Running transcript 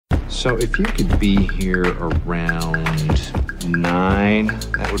So if you could be here around 9,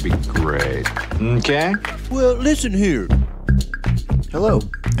 that would be great. Okay? Well, listen here. Hello,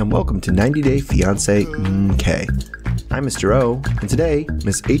 and welcome to 90 Day Fiancé K. I'm Mr. O, and today,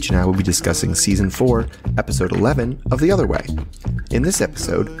 Miss H and I will be discussing Season 4, Episode 11 of The Other Way. In this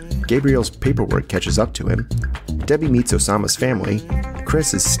episode, Gabriel's paperwork catches up to him, Debbie meets Osama's family,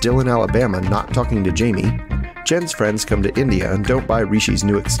 Kris is still in Alabama not talking to Jeymi, Jen's friends come to India and don't buy Rishi's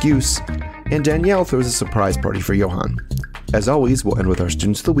new excuse, and Danielle throws a surprise party for Yohan. As always, we'll end with our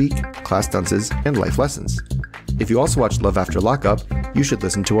Students of the Week, class dunces, and life lessons. If you also watch Love After Lockup, you should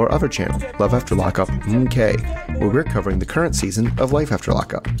listen to our other channel, Love After Lockup MK, where we're covering the current season of Life After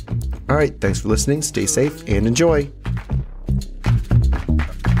Lockup. Alright, thanks for listening, stay safe, and enjoy!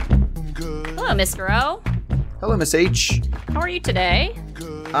 Hello, Mr. O. Hello, Miss H. How are you today?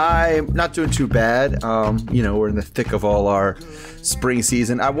 I'm not doing too bad. We're in the thick of all our spring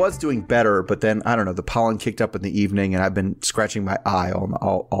season. I was doing better, but then, I don't know, the pollen kicked up in the evening, and I've been scratching my eye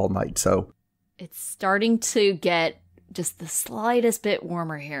all night, so... It's starting to get just the slightest bit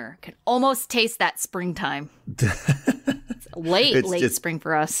warmer here. Can almost taste that springtime. It's late spring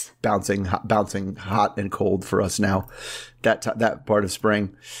for us. Bouncing hot and cold for us now. That part of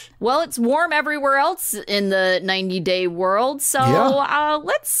spring. Well, it's warm everywhere else in the 90-day world, so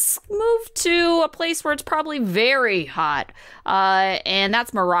let's move to a place where it's probably very hot, and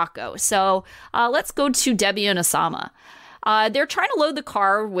that's Morocco. So let's go to Debbie and Osama. They're trying to load the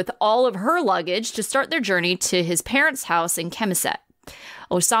car with all of her luggage to start their journey to his parents' house in Kemiset.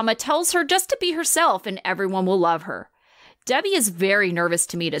 Osama tells her just to be herself and everyone will love her. Debbie is very nervous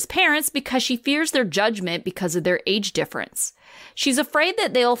to meet his parents because she fears their judgment because of their age difference. She's afraid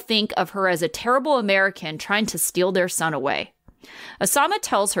that they'll think of her as a terrible American trying to steal their son away. Osama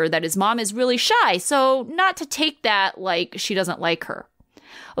tells her that his mom is really shy, so not to take that like she doesn't like her.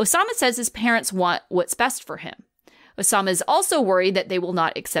 Osama says his parents want what's best for him. Osama is also worried that they will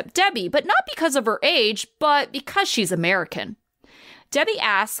not accept Debbie, but not because of her age, but because she's American. Debbie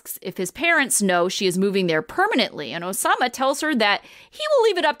asks if his parents know she is moving there permanently, and Osama tells her that he will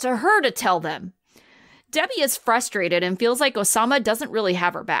leave it up to her to tell them. Debbie is frustrated and feels like Osama doesn't really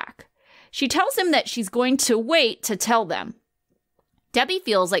have her back. She tells him that she's going to wait to tell them. Debbie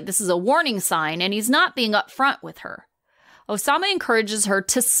feels like this is a warning sign, and he's not being upfront with her. Osama encourages her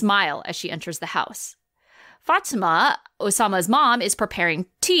to smile as she enters the house. Fatima, Osama's mom, is preparing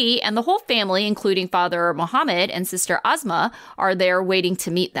tea, and the whole family, including Father Mohammed and Sister Asma, are there waiting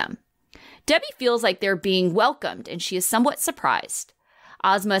to meet them. Debbie feels like they're being welcomed, and she is somewhat surprised.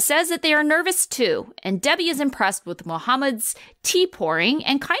 Asma says that they are nervous too, and Debbie is impressed with Mohammed's tea pouring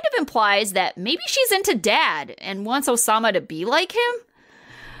and kind of implies that maybe she's into Dad and wants Osama to be like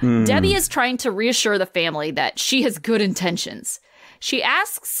him. Debbie is trying to reassure the family that she has good intentions. She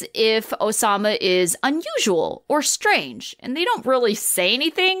asks if Osama is unusual or strange, and they don't really say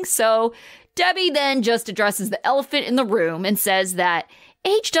anything, so Debbie then just addresses the elephant in the room and says that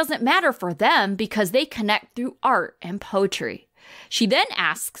age doesn't matter for them because they connect through art and poetry. She then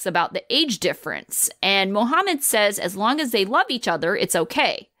asks about the age difference, and Mohammed says as long as they love each other, it's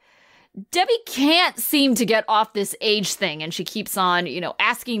okay. Debbie can't seem to get off this age thing, and she keeps on,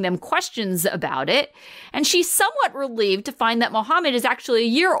 asking them questions about it. And she's somewhat relieved to find that Mohammed is actually a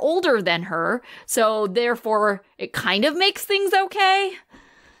year older than her, so therefore it kind of makes things okay.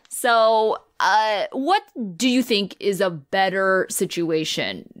 So, what do you think is a better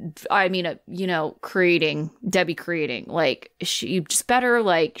situation? I mean, Debbie creating, like, is she just better,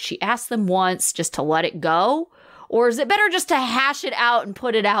 like, she asked them once just to let it go? Or is it better just to hash it out and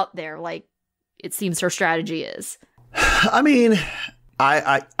put it out there like it seems her strategy is? I mean,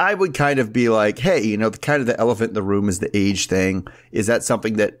 I would kind of be like, hey, the elephant in the room is the age thing. Is that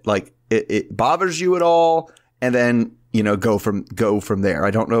something that like it bothers you at all? And then, go from there.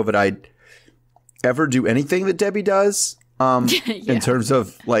 I don't know that I'd ever do anything that Debbie does in terms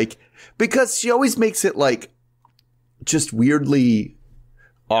of like, because she always makes it like just weirdly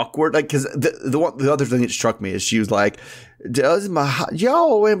awkward, like, because the other thing that struck me is she was like, "Does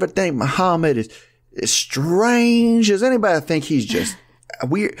y'all ever think Muhammad is strange? Does anybody think he's just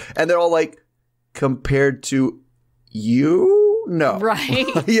weird?" And they're all like, "Compared to you, no, right?"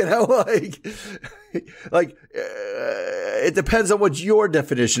 It depends on what your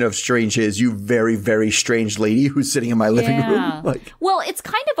definition of strange is. You very, very strange lady who's sitting in my living room. Well, it's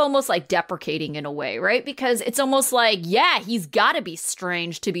kind of almost like deprecating in a way, right? Because it's almost like, yeah, he's got to be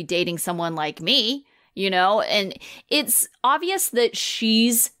strange to be dating someone like me. you know, and it's obvious that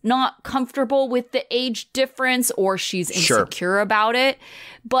she's not comfortable with the age difference or she's insecure about it.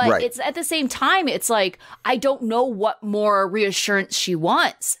 But it's at the same time, it's like, I don't know what more reassurance she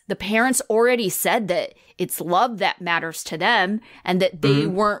wants. The parents already said that it's love that matters to them and that they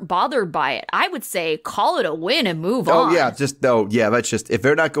weren't bothered by it. I would say call it a win and move on. Oh, yeah. That's just, if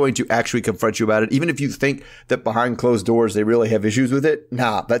they're not going to actually confront you about it, even if you think that behind closed doors they really have issues with it,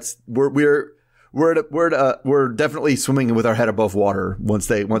 we're definitely swimming with our head above water once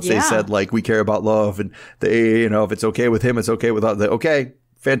they said, like, we care about love and they, you know, if it's okay with him, it's okay with us. Okay,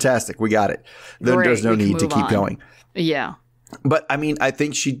 fantastic. We got it. Then there's no need to keep going. Yeah. But I mean, I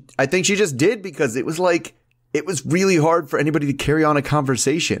think she just did because it was like, it was really hard for anybody to carry on a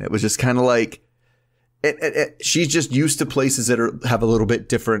conversation. It was just kind of like, she's just used to places that have a little bit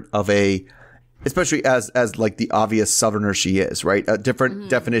different of a, especially as like the obvious southerner she is, right? A different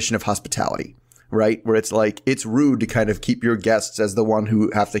definition of hospitality, right? Where it's like, it's rude to kind of keep your guests as the one who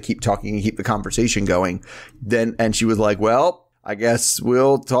have to keep talking and keep the conversation going. And she was like, well, I guess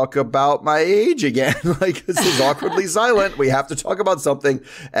we'll talk about my age again. Like, this is awkwardly silent. We have to talk about something.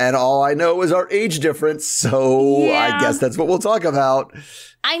 And all I know is our age difference. So I guess that's what we'll talk about.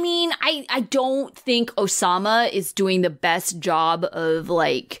 I mean, I don't think Osama is doing the best job of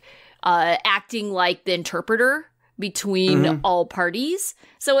like acting like the interpreter between all parties.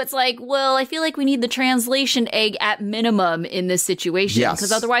 So it's like, well, I feel like we need the translation egg at minimum in this situation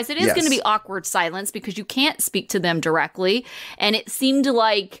because otherwise it is going to be awkward silence because you can't speak to them directly. And it seemed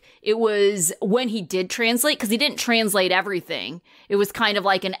like it was when he did translate, because he didn't translate everything. It was kind of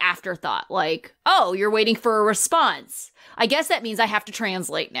like an afterthought, like, oh, you're waiting for a response. I guess that means I have to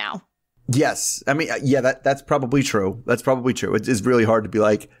translate now. Yes. I mean, yeah, that's probably true. That's probably true. It's really hard to be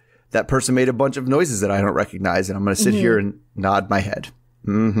like, that person made a bunch of noises that I don't recognize, and I'm going to sit here and nod my head.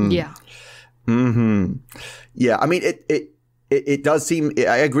 Yeah. Yeah. I mean, it does seem,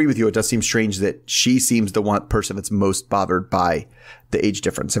 I agree with you. It does seem strange that she seems the one person that's most bothered by the age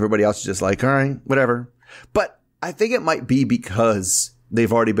difference. Everybody else is just like, all right, whatever. But I think it might be because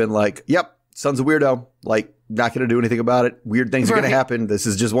they've already been like, yep, son's a weirdo. Like, not going to do anything about it. Weird things are going to happen. This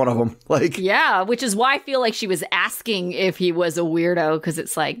is just one of them. Like, yeah, which is why I feel like she was asking if he was a weirdo, because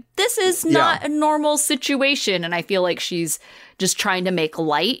it's like, this is not a normal situation. And I feel like she's just trying to make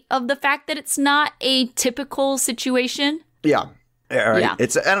light of the fact that it's not a typical situation. Yeah. All right. Yeah.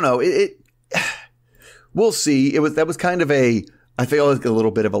 It's, I don't know. We'll see. That was kind of I feel like a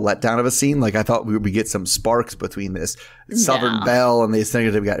little bit of a letdown of a scene. Like, I thought we would get some sparks between this Southern Belle and these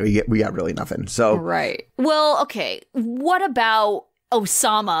things. We got really nothing. So right. Well, okay. What about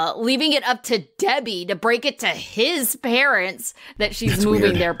Osama leaving it up to Debbie to break it to his parents that she's moving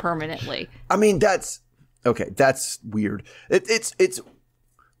weird. There permanently? I mean, that's weird. It's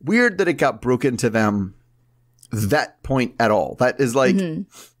weird that it got broken to them that point at all. That is like,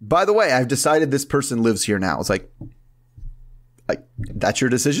 by the way, I've decided this person lives here now. It's like, that's your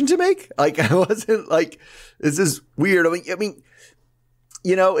decision to make? Like, I wasn't like, this is weird. I mean,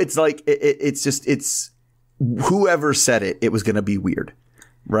 you know, it's like, it's whoever said it was going to be weird,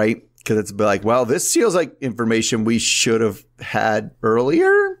 right? Because it's like, well, this feels like information we should have had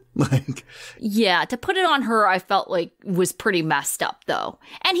earlier. Like, yeah, to put it on her, I felt like was pretty messed up, though.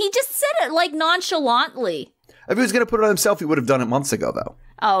 And he just said it like nonchalantly. If he was going to put it on himself, he would have done it months ago, though.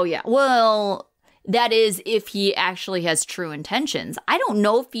 Oh, yeah. Well, that is if he actually has true intentions. I don't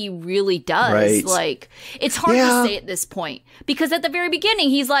know if he really does. Right. Like, it's hard to say at this point. Because at the very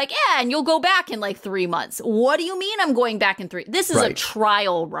beginning, he's like, yeah, and you'll go back in like 3 months. What do you mean I'm going back in 3? This is a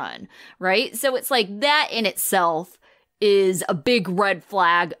trial run, right? So it's like that in itself is a big red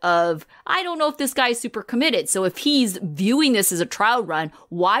flag of, I don't know if this guy's super committed. So if he's viewing this as a trial run,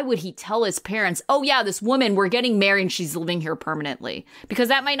 why would he tell his parents, oh yeah, this woman, we're getting married and she's living here permanently? Because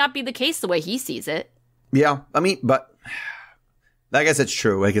that might not be the case the way he sees it. Yeah, I mean, but I guess it's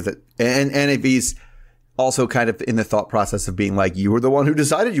true. Like, and if he's also kind of in the thought process of being like, you were the one who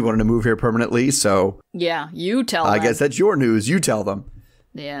decided you wanted to move here permanently, so yeah, you tell them. I guess that's your news. You tell them.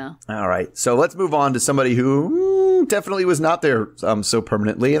 Yeah. All right. So let's move on to somebody who definitely was not there so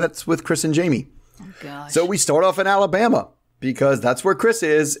permanently, and that's with Kris and Jeymi. Oh, gosh. So we start off in Alabama because that's where Kris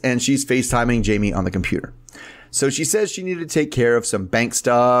is, and she's FaceTiming Jeymi on the computer. So she says she needed to take care of some bank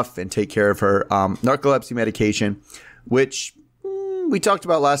stuff and take care of her narcolepsy medication, which we talked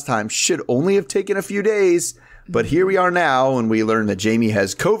about last time should only have taken a few days. But here we are now, and we learn that Jeymi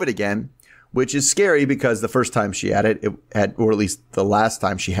has COVID again, which is scary because the first time she had it had, or at least the last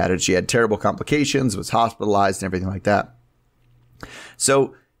time she had terrible complications, was hospitalized and everything like that.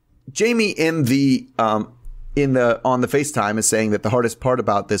 So Jeymi in the on the FaceTime is saying that the hardest part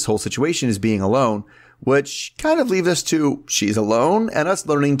about this whole situation is being alone, which kind of leaves us to she's alone and us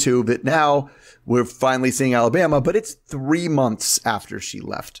learning too that now we're finally seeing Alabama, but it's 3 months after she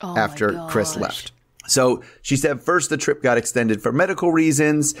left, after Kris left. So she said first the trip got extended for medical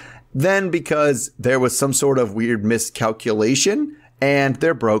reasons, then because there was some sort of weird miscalculation and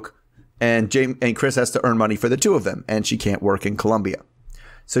they're broke and Kris has to earn money for the two of them and she can't work in Colombia.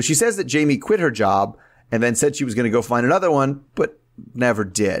 So she says that Jeymi quit her job and then said she was going to go find another one, but never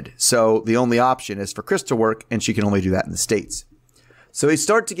did. So the only option is for Kris to work, and she can only do that in the States. So they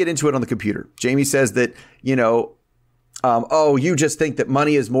start to get into it on the computer. Jeymi says that, you just think that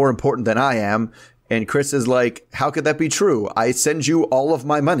money is more important than I am. And Kris is like, how could that be true? I send you all of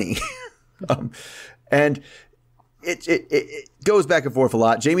my money. And it goes back and forth a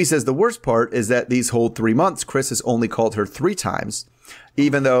lot. Jeymi says the worst part is that these whole 3 months, Kris has only called her 3 times.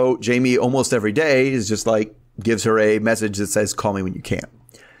 Even though Jeymi almost every day is just like gives her a message that says, call me when you can.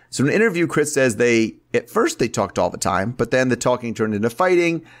 So in an interview, Kris says at first they talked all the time, but then the talking turned into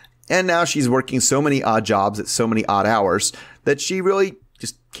fighting. And now she's working so many odd jobs at so many odd hours that she really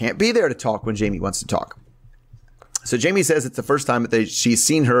just can't be there to talk when Jeymi wants to talk. So Jeymi says it's the first time that she's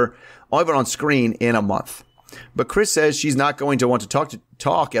seen her even on screen in a month. But Kris says she's not going to want to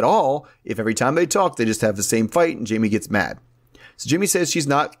talk at all if every time they talk, they just have the same fight and Jeymi gets mad. So Jeymi says she's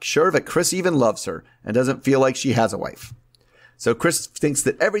not sure that Kris even loves her and doesn't feel like she has a wife. So Kris thinks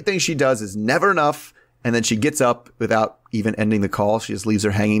that everything she does is never enough. And then she gets up without even ending the call. She just leaves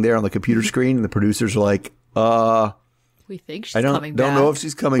her hanging there on the computer screen. And the producers are like, we think she's coming back. I don't know if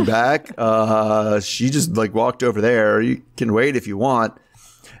she's coming back. She just walked over there. You can wait if you want.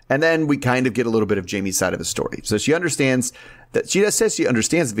 And then we kind of get a little bit of Jeymi's side of the story. So she understands that she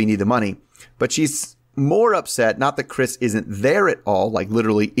understands that we need the money, but she's more upset, not that Kris isn't there at all, like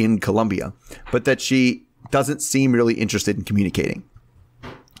literally in Colombia, but that she doesn't seem really interested in communicating.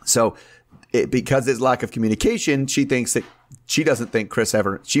 So because there's lack of communication, she thinks that she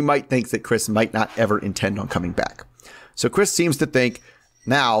might think that Kris might not ever intend on coming back. So Kris seems to think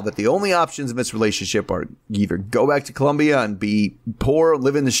now that the only options in this relationship are either go back to Colombia and be poor,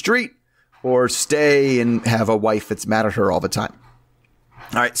 live in the street, or stay and have a wife that's mad at her all the time.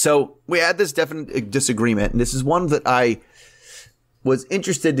 All right, so we had this definite disagreement, and this is one that I was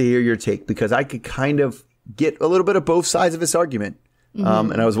interested to hear your take because I could kind of get a little bit of both sides of this argument.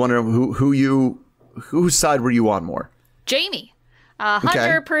 And I was wondering whose side were you on more? Jeymi.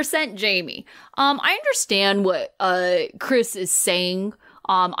 100% Jeymi. I understand what Kris is saying.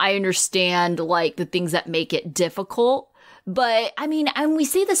 I understand the things that make it difficult. But I mean, and we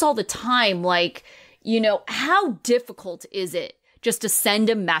say this all the time, how difficult is it just to send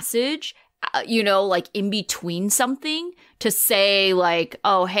a message, in between something to say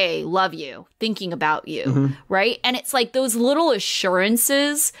oh, hey, love you, thinking about you, right? And it's those little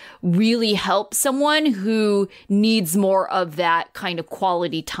assurances really help someone who needs more of that kind of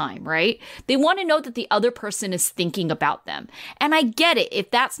quality time, right? They want to know that the other person is thinking about them. And I get it.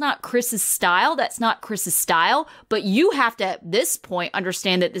 If that's not Kris's style, that's not Kris's style. But you have to, at this point,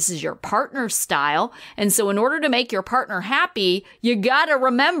 understand that this is your partner's style. And so in order to make your partner happy, you got to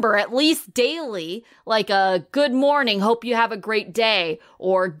remember at least daily, a good morning, hope you have a great day,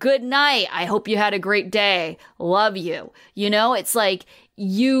 or good night, I hope you had a great day, love you. It's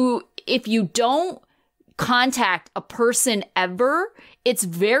if you don't contact a person ever, it's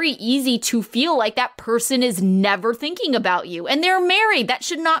very easy to feel like that person is never thinking about you. And they're married. That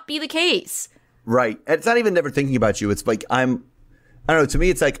should not be the case. Right. And it's not even never thinking about you. It's I don't know. To me,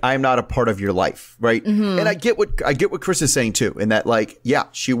 it's I'm not a part of your life, right? Mm-hmm. And I get what Kris is saying too, in that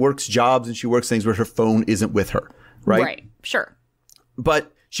she works jobs and she works things where her phone isn't with her, right? Right. Sure.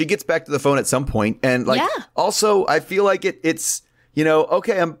 But she gets back to the phone at some point, and also I feel like it's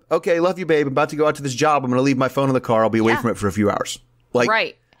okay, love you, babe. I'm about to go out to this job. I'm going to leave my phone in the car. I'll be away from it for a few hours.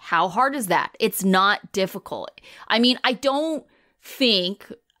 Right. How hard is that? It's not difficult. I mean, I don't think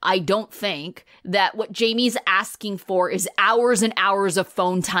that what Jeymi's asking for is hours and hours of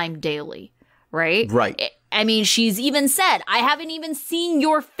phone time daily, right? Right. I mean, she's even said, I haven't even seen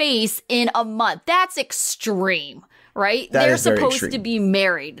your face in a month. That's extreme, right? They're supposed to be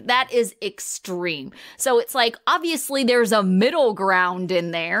married. That is extreme. So it's obviously there's a middle ground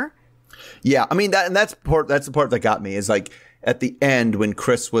in there. Yeah. I mean, that's the part that got me is at the end when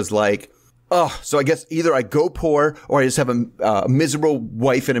Kris was so I guess either I go poor or I just have a miserable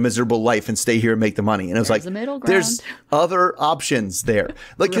wife and a miserable life and stay here and make the money. And it was there's a middle ground. There's other options there.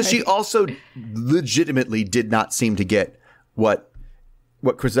 Because she also legitimately did not seem to get what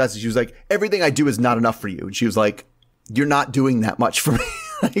Kris asked. She was everything I do is not enough for you. And she was you're not doing that much for me.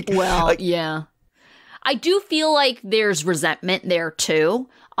 Yeah. I do feel like there's resentment there too.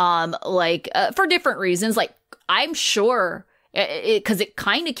 For different reasons. Like, I'm sure, because it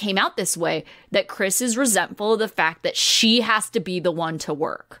kind of came out this way, that Kris is resentful of the fact that she has to be the one to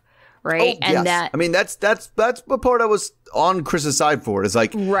work, right? Oh, and yes. I mean, that's what part I was on Kris's side for. Is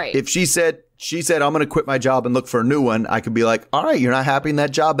like, right. If she said I'm going to quit my job and look for a new one, I could be like, all right, you're not happy in that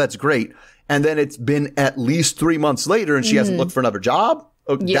job, that's great. And then it's been at least 3 months later and she hasn't looked for another job.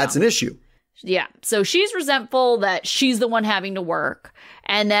 Okay, that's an issue. Yeah. So she's resentful that she's the one having to work,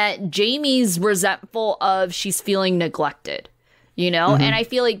 and that Jeymi's resentful of she's feeling neglected, And I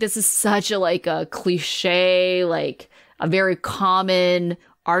feel like this is such a cliche, like a very common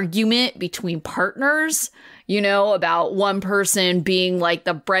argument between partners, about one person being like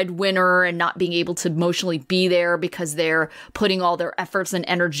the breadwinner and not being able to emotionally be there because they're putting all their efforts and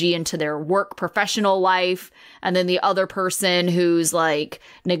energy into their work professional life. And then the other person who's like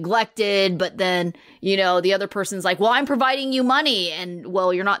neglected, but then, the other person's like, well, I'm providing you money. And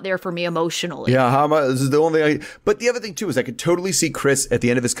well, you're not there for me emotionally. Yeah. How am I? This is the only thing but the other thing too, is I could totally see Kris at the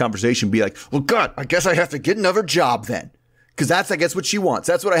end of this conversation be like, well, God, I guess I have to get another job then. Because that's, I guess, what she wants.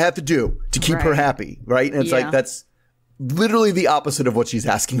 That's what I have to do to keep her happy, right? And it's like, that's literally the opposite of what she's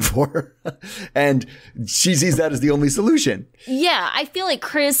asking for. And she sees that as the only solution. Yeah, I feel like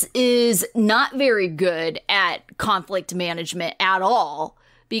Kris is not very good at conflict management at all.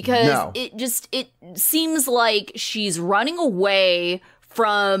 Because it seems like she's running away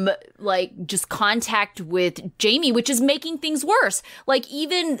from just contact with Jeymi, which is making things worse.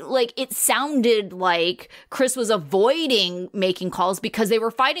 It sounded like Kris was avoiding making calls because they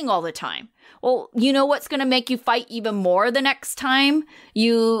were fighting all the time. Well, you know what's going to make you fight even more the next time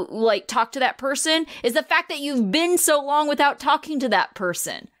you talk to that person is the fact that you've been so long without talking to that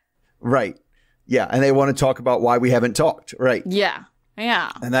person. Right. Yeah. And they want to talk about why we haven't talked. Right. Yeah.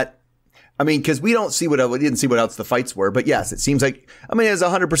 Yeah. And because we didn't see what else the fights were. But yes, it seems like, it was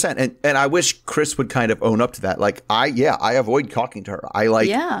 100%. And I wish Kris would kind of own up to that. Like, I avoid talking to her. I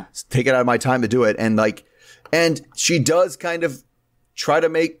take it out of my time to do it. And she does kind of try to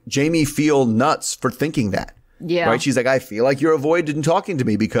make Jeymi feel nuts for thinking that. Yeah. Right. She's like, I feel like you're avoiding talking to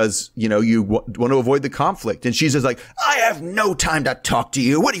me because, you want to avoid the conflict. And she's just like, I have no time to talk to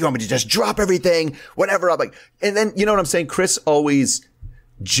you. What do you want me to just drop everything? Whatever. I'm like, and then, you know what I'm saying? Kris always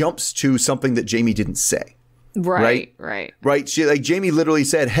jumps to something that Jeymi didn't say. Right. She Jeymi literally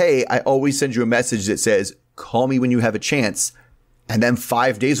said, hey, I always send you a message that says, call me when you have a chance. And then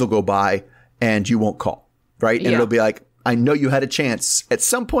 5 days will go by and you won't call. Right. And it'll be like, I know you had a chance at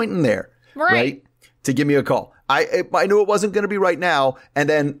some point in there. Right. To give me a call. I knew it wasn't going to be right now. And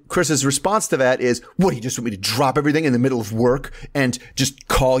then Kris's response to that is, what, you just want me to drop everything in the middle of work and just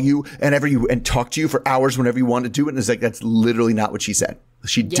call you and talk to you for hours whenever you want to do it? And it's like, that's literally not what she said.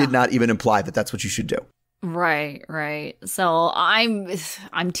 She did not even imply that that's what you should do. Right. So I'm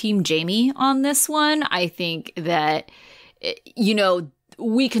team Jeymi on this one. I think that,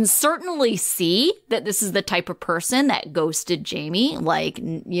 we can certainly see that this is the type of person that ghosted Jeymi.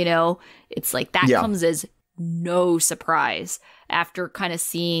 It's like that comes as no surprise after kind of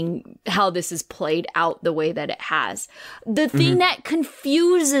seeing how this is played out the way that it has. The thing that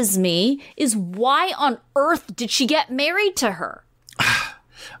confuses me is why on earth did she get married to her?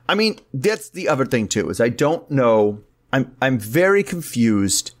 That's the other thing too, is I don't know. I'm very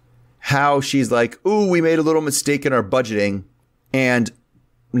confused how she's like, ooh, we made a little mistake in our budgeting and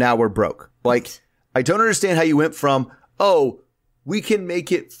now we're broke. I don't understand how you went from, oh, we can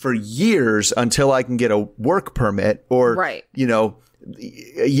make it for years until I can get a work permit, or, a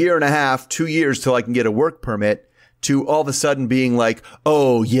year and a half, 2 years till I can get a work permit, to all of a sudden being like,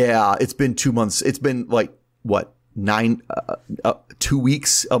 oh yeah, it's been 2 months. It's been 2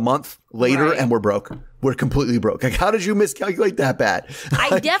 weeks, a month later, and we're broke. We're completely broke. Like, how did you miscalculate that bad?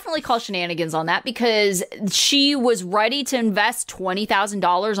 I definitely call shenanigans on that, because she was ready to invest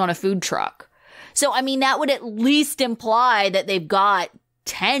 $20,000 on a food truck. So, that would at least imply that they've got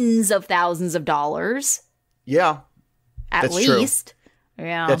tens of thousands of dollars. Yeah. At least. True.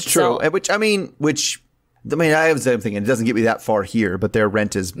 Yeah. That's true. So, which I have the same thing. It doesn't get me that far here, but their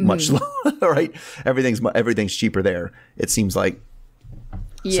rent is much lower, right? Everything's cheaper there, it seems like.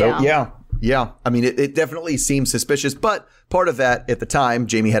 Yeah. So, yeah. It definitely seems suspicious, but part of that, at the time,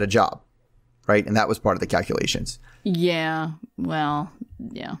 Jeymi had a job, right? And that was part of the calculations. Yeah. Well,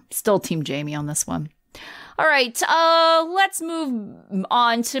 yeah. Still team Jeymi on this one. All right. Let's move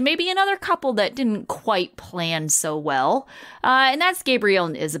on to maybe another couple that didn't quite plan so well. And that's Gabriel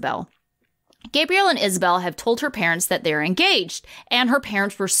and Isabel. Gabriel and Isabel have told her parents that they're engaged, and her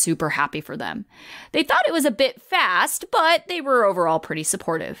parents were super happy for them. They thought it was a bit fast, but they were overall pretty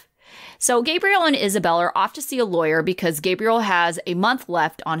supportive. So Gabriel and Isabel are off to see a lawyer because Gabriel has a month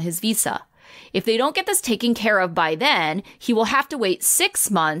left on his visa. If they don't get this taken care of by then, he will have to wait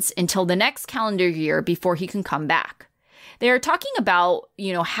 6 months until the next calendar year before he can come back. They are talking about,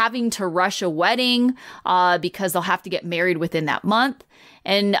 having to rush a wedding because they'll have to get married within that month.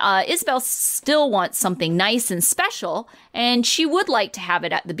 And Isabel still wants something nice and special, and she would like to have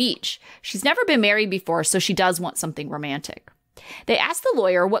it at the beach. She's never been married before, so she does want something romantic. They ask the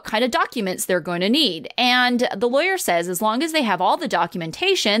lawyer what kind of documents they're going to need, and the lawyer says as long as they have all the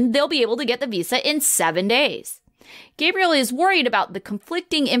documentation, they'll be able to get the visa in 7 days. Gabriel is worried about the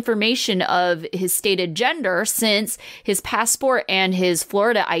conflicting information of his stated gender since his passport and his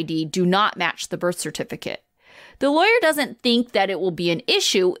Florida ID do not match the birth certificate. The lawyer doesn't think that it will be an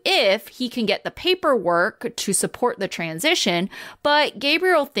issue if he can get the paperwork to support the transition, but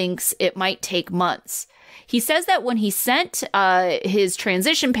Gabriel thinks it might take months. He says that when he sent his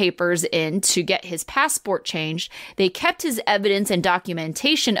transition papers in to get his passport changed, they kept his evidence and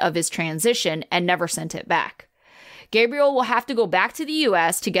documentation of his transition and never sent it back. Gabriel will have to go back to the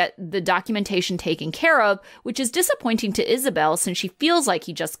U.S. to get the documentation taken care of, which is disappointing to Isabel since she feels like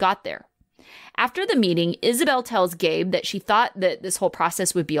he just got there. After the meeting, Isabel tells Gabe that she thought that this whole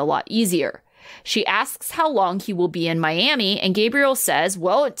process would be a lot easier. She asks how long he will be in Miami, and Gabriel says,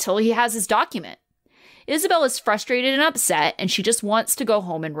 well, until he has his document. Isabel is frustrated and upset, and she just wants to go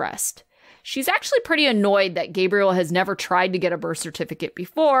home and rest. She's actually pretty annoyed that Gabriel has never tried to get a birth certificate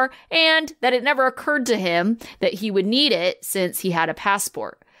before, and that it never occurred to him that he would need it since he had a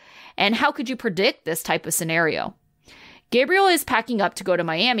passport. And how could you predict this type of scenario? Gabriel is packing up to go to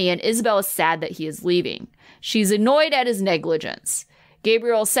Miami, and Isabel is sad that he is leaving. She's annoyed at his negligence.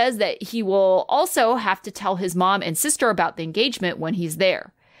 Gabriel says that he will also have to tell his mom and sister about the engagement when he's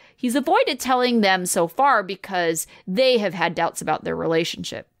there. He's avoided telling them so far because they have had doubts about their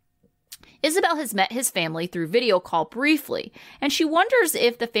relationship. Isabel has met his family through video call briefly, and she wonders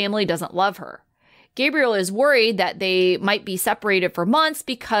if the family doesn't love her. Gabriel is worried that they might be separated for months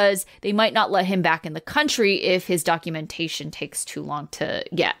because they might not let him back in the country if his documentation takes too long to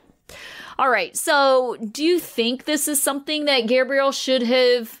get. All right, so do you think this is something that Gabriel should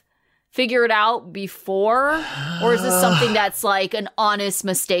have figured out before? Or is this something that's like an honest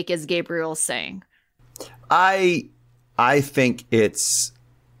mistake, as Gabriel's saying? I think it's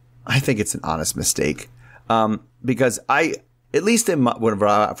an honest mistake. Because at least from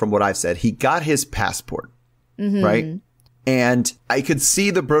what I've said, he got his passport, right? And I could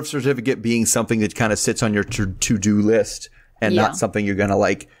see the birth certificate being something that kind of sits on your to-do list and not something you're going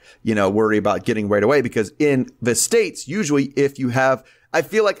to worry about getting right away. Because in the States, usually if you have, I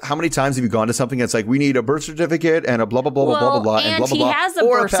feel like how many times have you gone to something that's like, we need a birth certificate and a blah, blah, blah, blah, blah, blah, and blah, blah, blah. And he has a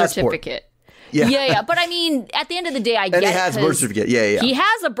birth certificate. Yeah. But I mean, at the end of the day, I get it. And he has a birth certificate. Yeah. He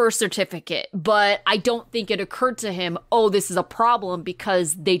has a birth certificate, but I don't think it occurred to him, oh, this is a problem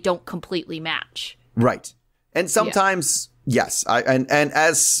because they don't completely match. Right. And sometimes, yes. And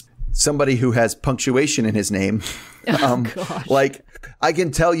as somebody who has punctuation in his name, like I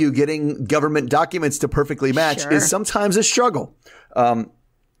can tell you getting government documents to perfectly match is sometimes a struggle.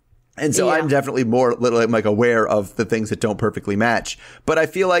 And so I'm definitely more like aware of the things that don't perfectly match. But I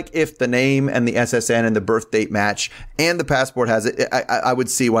feel like if the name and the SSN and the birth date match and the passport has it, I would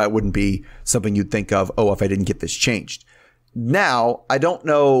see why it wouldn't be something you'd think of, oh, if I didn't get this changed. Now, I don't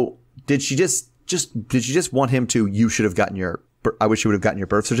know, did she just want him to, I wish you would have gotten your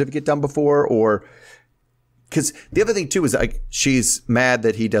birth certificate done before, or... Because the other thing, too, is like she's mad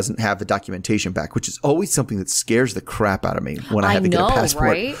that he doesn't have the documentation back, which is always something that scares the crap out of me when I have to get a passport.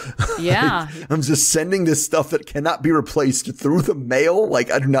 Right? Yeah. I'm just sending this stuff that cannot be replaced through the mail.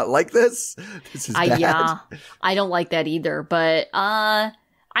 Like, I do not like this. This is bad. Yeah, I don't like that either. But, I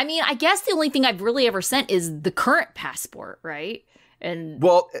mean, I guess the only thing I've really ever sent is the current passport, right? And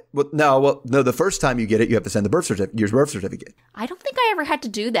no, the first time you get it, you have to send your birth certificate. I don't think I ever had to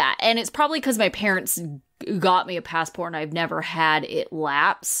do that. And it's probably because my parents got me a passport and I've never had it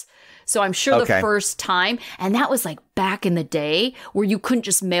lapse. So I'm sure the first time, and that was like back in the day where you couldn't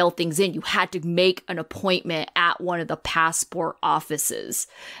just mail things in. You had to make an appointment at one of the passport offices.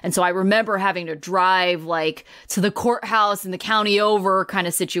 And so I remember having to drive like to the courthouse in the county over kind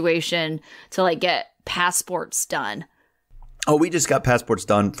of situation to like get passports done. Oh, we just got passports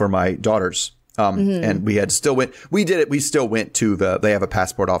done for my daughters. And we still went to they have a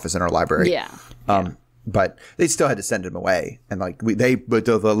passport office in our library. Yeah. But they still had to send them away. And like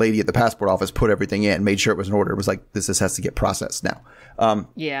the lady at the passport office put everything in, made sure it was in order. It was like, this has to get processed now.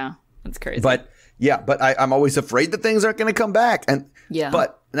 Yeah, that's crazy. But I'm always afraid that things aren't going to come back.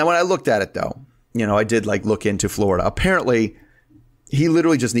 But now when I looked at it though, I did like look into Florida. Apparently he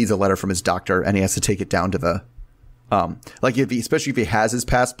literally just needs a letter from his doctor, and he has to take it down to the like especially if he has his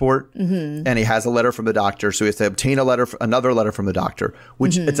passport and he has a letter from the doctor, so he has to obtain another letter from the doctor,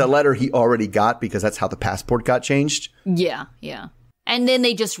 which it's a letter he already got because that's how the passport got changed. Yeah. And then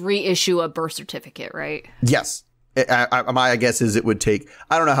they just reissue a birth certificate, right? Yes. My guess is it would take,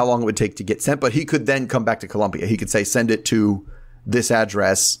 I don't know how long it would take to get sent, but he could then come back to Colombia. He could say, send it to this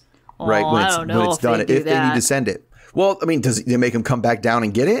address, right? When it's done, if they need to send it. Well, I mean, does they make him come back down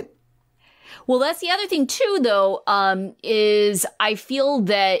and get it? Well, that's the other thing, too, though, is I feel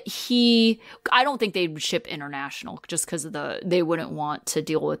that I don't think they'd ship international just because they wouldn't want to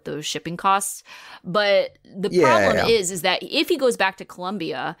deal with those shipping costs. But the problem is that if he goes back to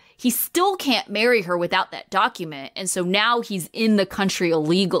Colombia, he still can't marry her without that document. And so now he's in the country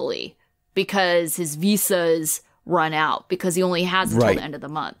illegally because his visas run out because he only has until the end of the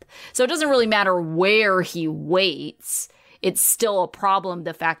month. So it doesn't really matter where he waits. It's still a problem,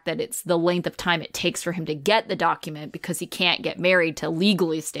 the fact that it's the length of time it takes for him to get the document because he can't get married to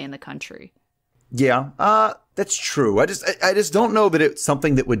legally stay in the country. Yeah, that's true. I just don't know that it's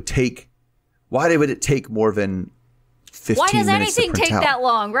something that would take. Why would it take more than 15 minutes? Why does anything take that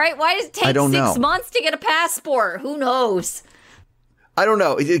long, right? Why does it take 6 months to get a passport? Who knows? I don't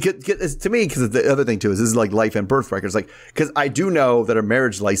know. To me, because the other thing too is this is like life and birth records. Like, because I do know that a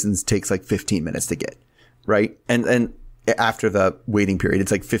marriage license takes like 15 minutes to get, right? And after the waiting period,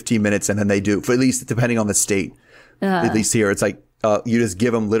 it's like 15 minutes, and then they do, for at least depending on the state, at least here, it's like you just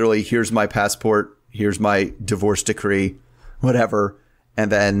give them literally, here's my passport, here's my divorce decree, whatever,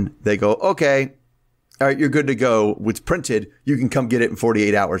 and then they go, okay, all right, you're good to go. It's printed. You can come get it in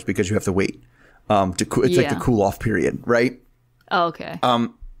 48 hours because you have to wait. It's like the cool off period, right? Oh, okay.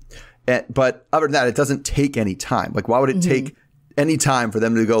 But other than that, it doesn't take any time. Like, why would it take any time for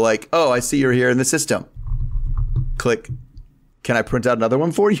them to go like, oh, I see you're here in the system. Click. Can I print out another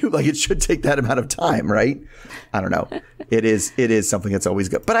one for you? Like, it should take that amount of time, right? I don't know. It is something that's always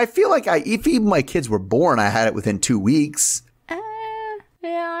good. But I feel like if even my kids were born, I had it within 2 weeks.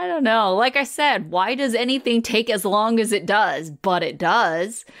 Yeah, I don't know. Like I said, why does anything take as long as it does? But it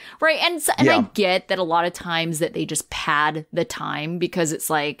does, right? And I get that a lot of times that they just pad the time because it's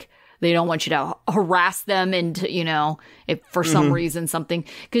like they don't want you to harass them into, if for some reason something,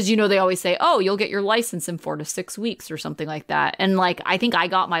 because, they always say, oh, you'll get your license in 4 to 6 weeks or something like that. And like, I think I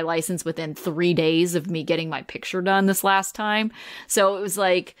got my license within 3 days of me getting my picture done this last time. So it was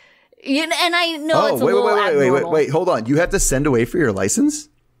like, and I know it's a little abnormal. Wait, hold on. You have to send away for your license?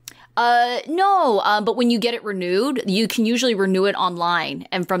 No, but when you get it renewed, you can usually renew it online.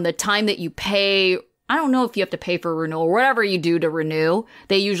 And from the time that you pay, I don't know if you have to pay for renewal or whatever you do to renew.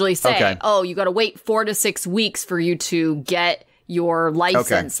 They usually say, oh, you got to wait 4 to 6 weeks for you to get your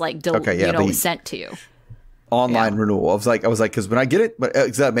license sent to you. Online renewal. I was like, because when I get it,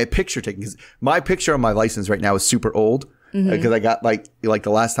 my picture taken, because my picture on my license right now is super old. Because I got like the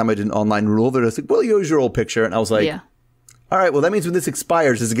last time I did an online renewal, they're just like, well, use your old picture. And I was like, all right, well, that means when this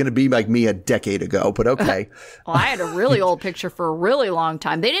expires, this is going to be like me a decade ago, but okay. Well, I had a really old picture for a really long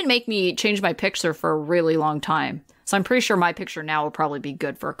time. They didn't make me change my picture for a really long time. So I'm pretty sure my picture now will probably be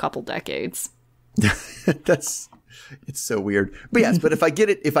good for a couple decades. It's so weird. But yes, but if I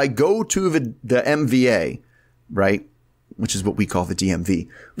go to the MVA, right, which is what we call the DMV,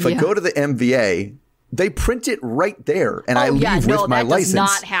 if I go to the MVA, they print it right there, and I leave with my license. That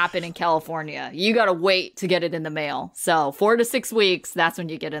does not happen in California. You got to wait to get it in the mail. So 4 to 6 weeks, that's when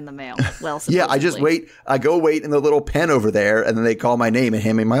you get in the mail. Well, supposedly. Yeah, I just wait. I go wait in the little pen over there, and then they call my name and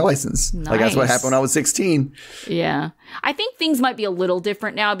hand me my license. Nice. Like, that's what happened when I was 16. Yeah. I think things might be a little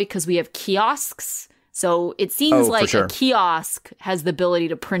different now because we have kiosks. So it seems like a kiosk has the ability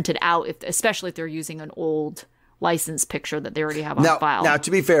to print it out, especially if they're using an old license picture that they already have on file. Now, to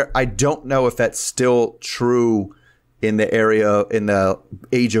be fair, I don't know if that's still true in the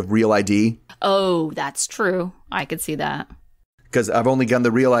age of Real ID. Oh, that's true. I could see that. Because I've only gotten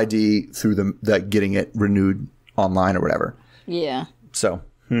the Real ID through getting it renewed online or whatever. Yeah. So,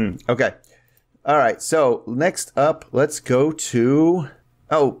 okay. All right. So next up, let's go to,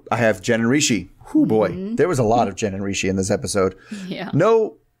 I have Jen and Rishi. Oh boy. There was a lot of Jen and Rishi in this episode. Yeah.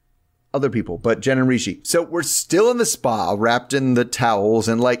 No other people, but Jen and Rishi. So we're still in the spa, wrapped in the towels,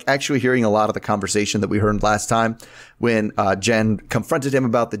 and like actually hearing a lot of the conversation that we heard last time when Jen confronted him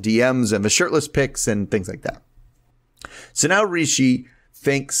about the DMs and the shirtless pics and things like that. So now Rishi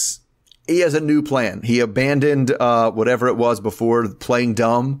thinks he has a new plan. He abandoned whatever it was before, playing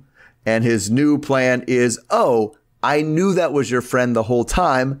dumb, and his new plan is, I knew that was your friend the whole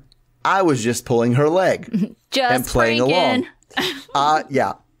time. I was just pulling her leg and playing along.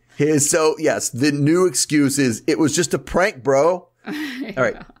 Yeah. So, yes, the new excuse is, it was just a prank, bro. Yeah. All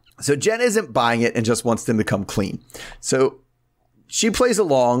right. So Jen isn't buying it and just wants them to come clean. So she plays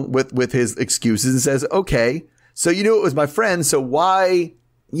along with his excuses and says, okay, so you knew it was my friend. So why,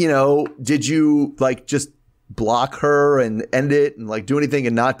 did you like just block her and end it and like do anything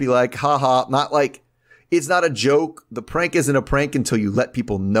and not be like, haha, not like it's not a joke. The prank isn't a prank until you let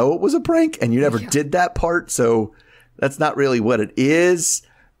people know it was a prank, and you never did that part. So that's not really what it is.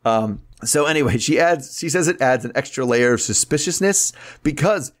 So anyway, she says it adds an extra layer of suspiciousness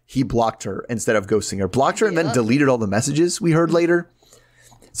because he blocked her instead of ghosting her. Blocked her and then deleted all the messages we heard later.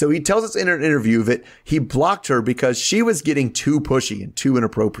 So he tells us in an interview that he blocked her because she was getting too pushy and too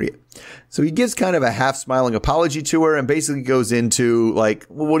inappropriate. So he gives kind of a half smiling apology to her and basically goes into like,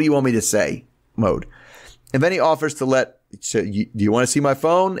 well, what do you want me to say mode? And then he offers to do you want to see my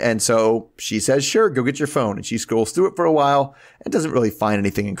phone? And so she says, sure, go get your phone. And she scrolls through it for a while and doesn't really find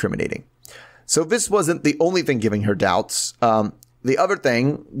anything incriminating. So this wasn't the only thing giving her doubts. The other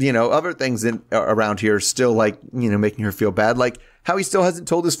thing, other things around here still like, making her feel bad, like how he still hasn't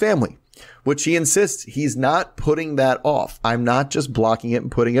told his family, which he insists he's not putting that off. I'm not just blocking it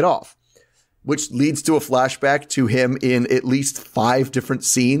and putting it off, which leads to a flashback to him in at least 5 different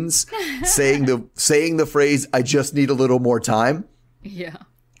scenes saying the phrase, I just need a little more time. Yeah.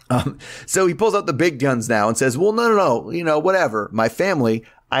 So he pulls out the big guns now and says, well, no, whatever. My family,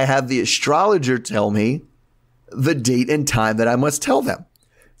 I have the astrologer tell me the date and time that I must tell them.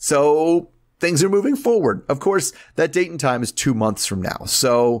 So things are moving forward. Of course, that date and time is 2 months from now.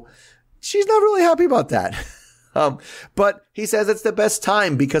 So she's not really happy about that. But he says it's the best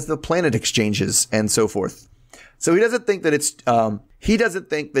time because the planet exchanges and so forth. So he doesn't think that he doesn't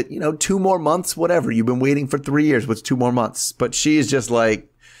think that, 2 more months, whatever. You've been waiting for 3 years. What's 2 more months? But she's just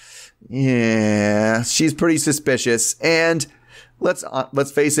like, yeah, she's pretty suspicious. And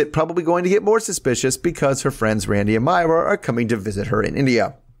let's face it, probably going to get more suspicious because her friends Randy and Myra are coming to visit her in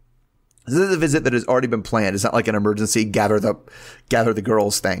India. This is a visit that has already been planned. It's not like an emergency gather the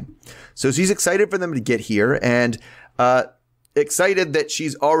girls thing. So she's excited for them to get here and excited that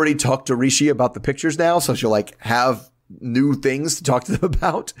she's already talked to Rishi about the pictures now. So she'll like have new things to talk to them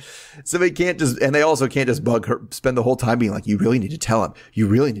about. So they also can't just bug her, spend the whole time being like, you really need to tell him. You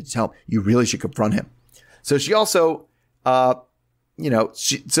really need to tell him. You really should confront him. So she also,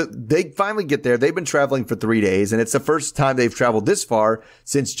 so they finally get there. They've been traveling for 3 days, and it's the first time they've traveled this far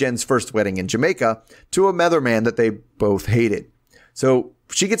since Jen's first wedding in Jamaica to a weatherman that they both hated. So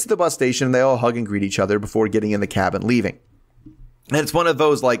she gets to the bus station, and they all hug and greet each other before getting in the cab and leaving. And it's one of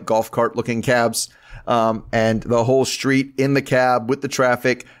those like golf cart looking cabs, and the whole street in the cab with the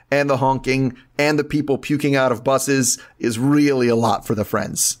traffic and the honking and the people puking out of buses is really a lot for the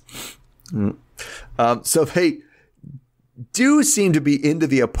friends. So they do seem to be into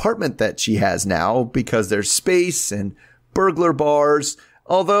the apartment that she has now because there's space and burglar bars.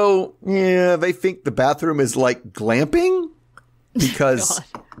 Although, they think the bathroom is like glamping because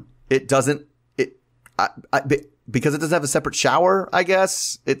because it doesn't have a separate shower, I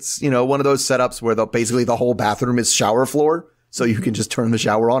guess. It's, one of those setups where basically the whole bathroom is shower floor. So you can just turn the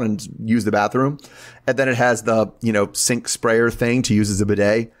shower on and use the bathroom. And then it has the, sink sprayer thing to use as a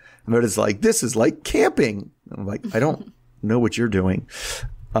bidet. And it's like, this is like camping. I'm like, I don't know what you're doing.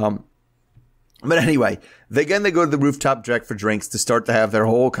 But anyway, they go to the rooftop deck for drinks to start to have their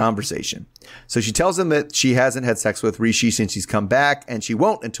whole conversation. So she tells him that she hasn't had sex with Rishi since he's come back, and she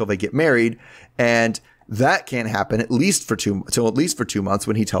won't until they get married. And that can't happen at least for 2 months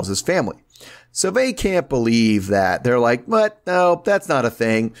when he tells his family. So they can't believe that. They're like, what? No, that's not a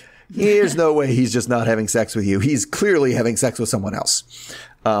thing. There's no way he's just not having sex with you. He's clearly having sex with someone else.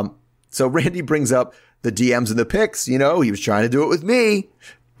 So Randy brings up the DMs and the pics, he was trying to do it with me,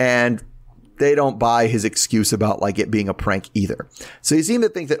 and they don't buy his excuse about like it being a prank either. So you seem to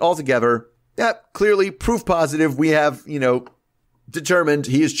think that altogether, clearly proof positive. We have, determined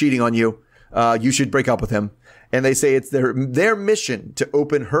he is cheating on you. You should break up with him. And they say it's their mission to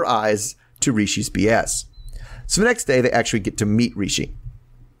open her eyes to Rishi's BS. So the next day they actually get to meet Rishi.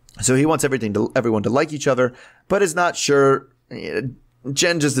 So he wants everyone to like each other, but is not sure.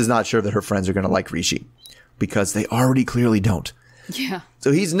 Jen just is not sure that her friends are going to like Rishi because they already clearly don't. Yeah.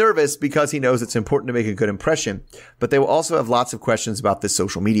 So he's nervous because he knows it's important to make a good impression, but they will also have lots of questions about this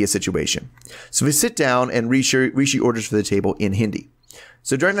social media situation. So we sit down and Rishi orders for the table in Hindi.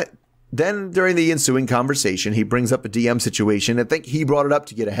 So during the ensuing conversation, he brings up a DM situation. I think he brought it up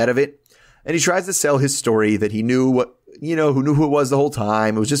to get ahead of it. And he tries to sell his story that he knew who it was the whole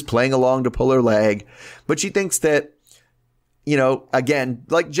time. It was just playing along to pull her leg. But she thinks that, again,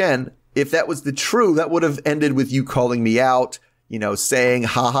 like Jen, if that was the true, that would have ended with you calling me out, saying,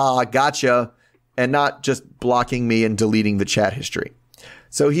 haha, gotcha. and not just blocking me and deleting the chat history.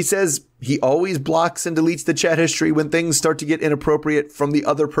 So he says he always blocks and deletes the chat history when things start to get inappropriate from the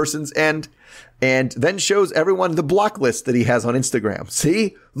other person's end, and then shows everyone the block list that he has on Instagram.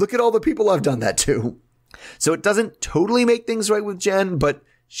 See, look at all the people I've done that to. So it doesn't totally make things right with Jen, but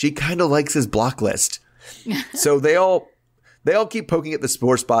she kind of likes his block list. So they all keep poking at the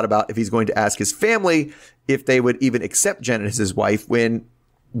sore spot about if he's going to ask his family if they would even accept Jen as his wife when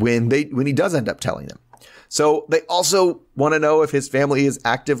he does end up telling them. So they also want to know if his family is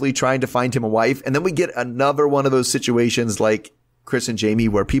actively trying to find him a wife. And then we get another one of those situations like Kris and Jeymi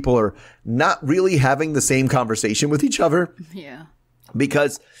where people are not really having the same conversation with each other. Yeah.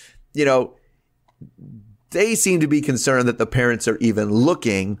 Because, you know, they seem to be concerned that the parents are even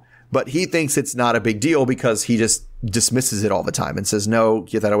looking, but he thinks it's not a big deal because he just dismisses it all the time and says, no,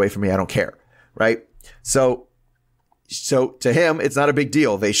 get that away from me. I don't care. Right. So to him, it's not a big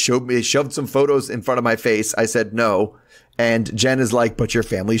deal. They shoved some photos in front of my face. I said no. And Jen is like, but your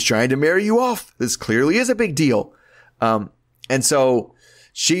family's trying to marry you off. This clearly is a big deal. And so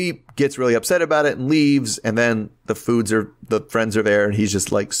she gets really upset about it and leaves. And then the friends are there. And he's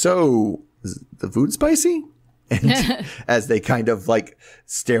just like, so is the food spicy? And as they kind of like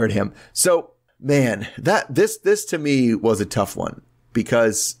stare at him. So man, this to me was a tough one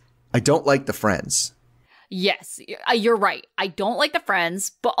because I don't like the friends. Yes, you're right. I don't like the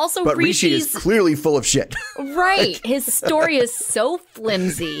friends, but also Rishi is clearly full of shit. Right. His story is so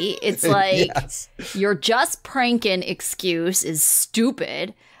flimsy. It's like your just pranking excuse is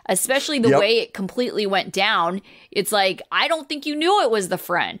stupid, especially the way it completely went down. It's like, I don't think you knew it was the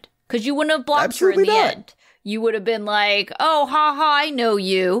friend because you wouldn't have blocked her in the end. You would have been like, oh, ha, I know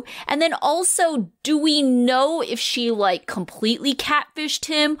you. And then also, do we know if she like completely catfished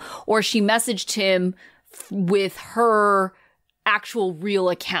him or she messaged him with her actual real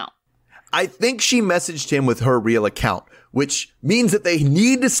account? I think she messaged him with her real account, which means that they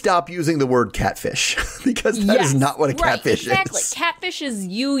need to stop using the word catfish because that is not what a catfish is. Catfish is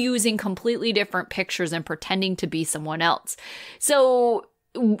you using completely different pictures and pretending to be someone else. So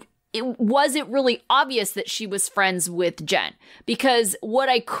was it really obvious that she was friends with Jen? Because what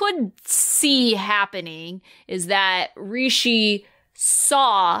I could see happening is that Rishi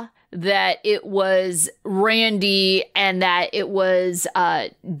saw that it was Randy and that it was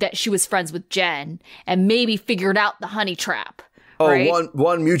that she was friends with Jen and maybe figured out the honey trap. Oh, right?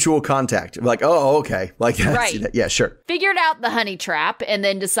 one mutual contact. Like, oh, okay. Like, I see that. Yeah, sure. Figured out the honey trap and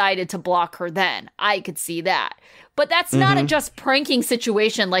then decided to block her then. I could see that. But that's not a just pranking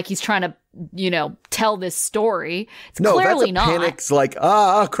situation like he's trying to, tell this story. It's clearly not. Panic's like,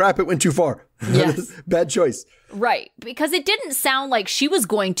 crap, it went too far. Yes. Bad choice. Right. Because it didn't sound like she was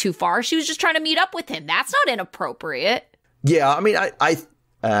going too far. She was just trying to meet up with him. That's not inappropriate. Yeah, I mean,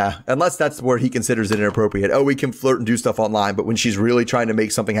 unless that's where he considers it inappropriate. Oh, we can flirt and do stuff online, but when she's really trying to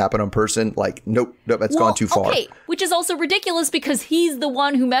make something happen in person, like, nope, that's gone too far. Okay, which is also ridiculous because he's the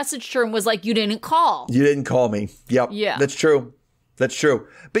one who messaged her and was like, you didn't call. You didn't call me. Yep. Yeah. That's true.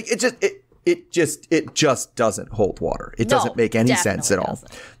 But it just doesn't hold water. It doesn't make any sense at all.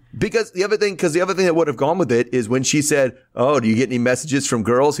 Because the other thing that would have gone with it is when she said, oh, do you get any messages from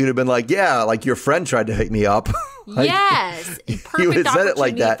girls? He'd have been like, yeah, like your friend tried to hit me up. Yes. Perfect he would have said it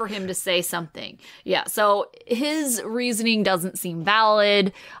like that. For him to say something. Yeah. So his reasoning doesn't seem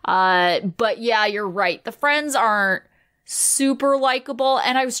valid. But yeah, you're right. The friends aren't super likable.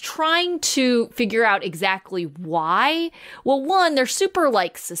 And I was trying to figure out exactly why. Well, one, they're super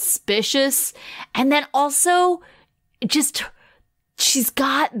like suspicious. And then also just... she's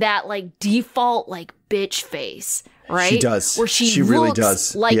got that like default like bitch face, right? She does. Where she really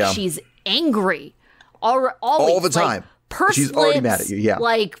does. Like she's angry always, all the time. Like, pursed she's already lips, mad at you. Yeah.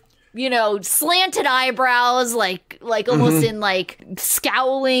 Like, slanted eyebrows, like almost in like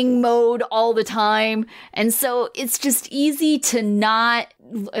scowling mode all the time. And so it's just easy to not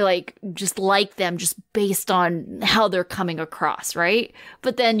just like them just based on how they're coming across, right?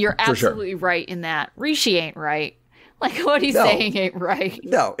 But then you're absolutely right in that Rishi ain't right. Like what he's saying ain't right.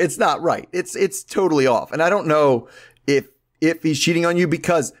 No, it's not right. It's totally off. And I don't know if he's cheating on you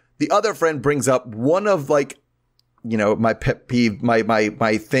because the other friend brings up one of my pet peeve,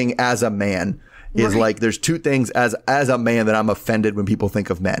 my thing as a man is like there's two things as a man that I'm offended when people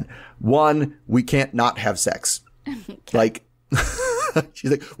think of men. One, we can't not have sex. Okay. Like she's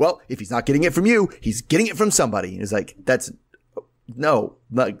like, well, if he's not getting it from you, he's getting it from somebody. And it's like that's no,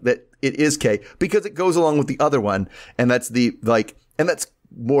 like that. It is K because it goes along with the other one. And that's and that's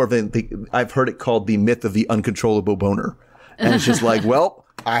more of I've heard it called the myth of the uncontrollable boner. And it's just like, well,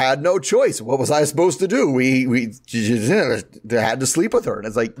 I had no choice. What was I supposed to do? We had to sleep with her. And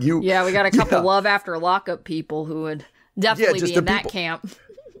it's like, Yeah, we got a couple love after lockup people who would definitely be in that camp.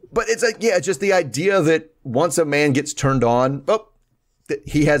 But it's like, just the idea that once a man gets turned on,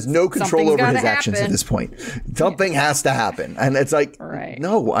 he has no control over his actions at this point. Something has to happen. And it's like,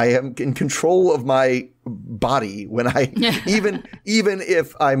 no, I am in control of my body when I, even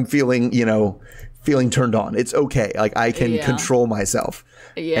if I'm feeling turned on, it's okay. Like I can control myself.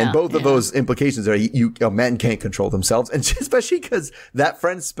 Yeah, and both of those implications are men can't control themselves. And especially because that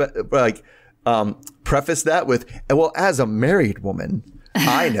friend prefaced that with, well, as a married woman,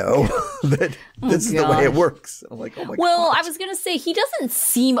 I know that this is the way it works. I'm like, oh my God. Well, I was going to say, he doesn't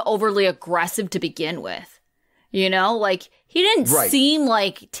seem overly aggressive to begin with. Like he didn't seem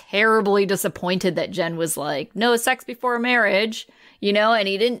like terribly disappointed that Jen was like, no sex before marriage, and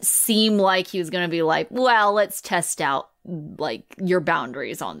he didn't seem like he was going to be like, well, let's test out like your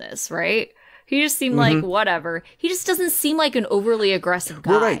boundaries on this, right? He just seemed like whatever. He just doesn't seem like an overly aggressive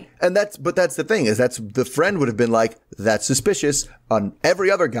guy. Well, right. And that's the thing is the friend would have been like, that's suspicious. Every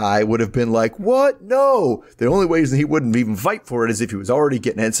other guy would have been like, what? No. The only reason he wouldn't even fight for it is if he was already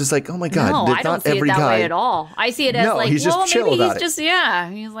getting it. It's just like, oh my God. No, I don't see it that way at all. I see it as he's just chill maybe about he's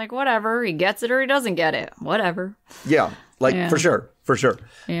just, he's like, whatever. He gets it or he doesn't get it. Whatever. Yeah. For sure.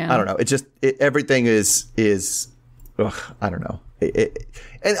 Yeah. I don't know. It just, everything is I don't know.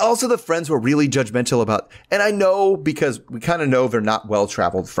 And also the friends were really judgmental about, and I know because we kind of know they're not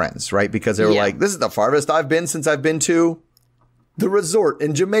well-traveled friends, right? Because they were like, this is the farthest I've been since I've been to the resort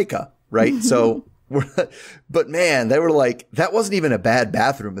in Jamaica, right? So, but man, they were like, that wasn't even a bad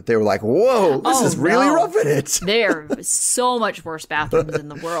bathroom, but they were like, whoa, this is really rough in it. There are so much worse bathrooms in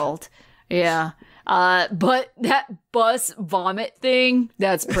the world. Yeah. But that bus vomit thing,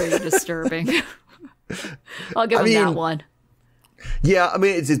 that's pretty disturbing. I'll give him that one. Yeah, I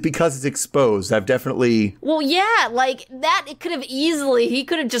mean, it's because it's exposed. I've definitely... Well, yeah, like that, he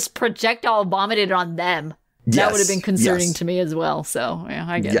could have just projectile vomited on them. Yes, that would have been concerning to me as well. So, yeah,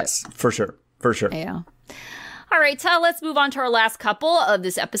 I get it. Yes, for sure. Yeah. All right, so let's move on to our last couple of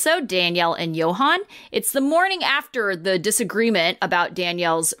this episode, Danielle and Yohan. It's the morning after the disagreement about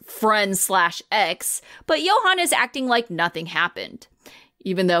Danielle's friend/ex, but Yohan is acting like nothing happened,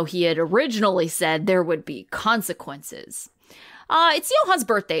 even though he had originally said there would be consequences. It's Yohan's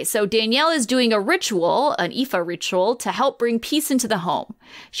birthday, so Danielle is doing a ritual, an Ifa ritual, to help bring peace into the home.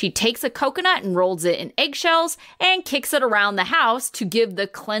 She takes a coconut and rolls it in eggshells and kicks it around the house to give the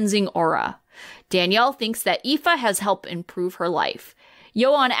cleansing aura. Danielle thinks that Ifa has helped improve her life.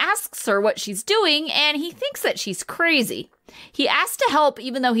 Yohan asks her what she's doing, and he thinks that she's crazy. He asks to help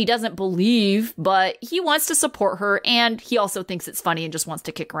even though he doesn't believe, but he wants to support her, and he also thinks it's funny and just wants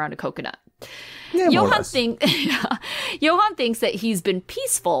to kick around a coconut. Yeah, Yohan thinks that he's been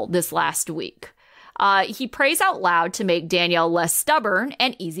peaceful this last week. He prays out loud to make Danielle less stubborn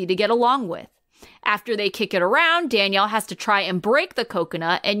and easy to get along with. After they kick it around, Danielle has to try and break the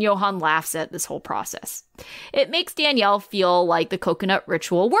coconut, and Yohan laughs at this whole process. It makes Danielle feel like the coconut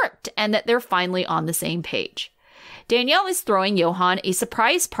ritual worked and that they're finally on the same page. Danielle is throwing Yohan a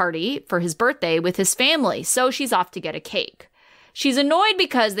surprise party for his birthday with his family, so she's off to get a cake. She's annoyed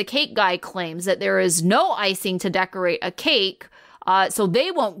because the cake guy claims that there is no icing to decorate a cake, so they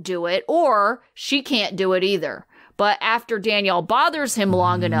won't do it, or she can't do it either. But after Danielle bothers him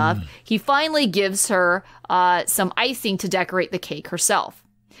long enough, he finally gives her some icing to decorate the cake herself.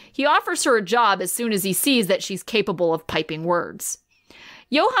 He offers her a job as soon as he sees that she's capable of piping words.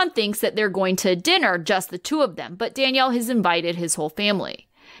 Yohan thinks that they're going to dinner, just the two of them, but Danielle has invited his whole family.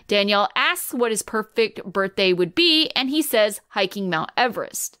 Danielle asks what his perfect birthday would be, and he says hiking Mount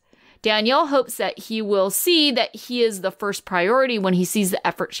Everest. Danielle hopes that he will see that he is the first priority when he sees the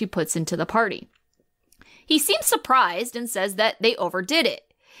effort she puts into the party. He seems surprised and says that they overdid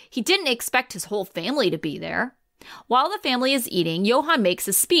it. He didn't expect his whole family to be there. While the family is eating, Yohan makes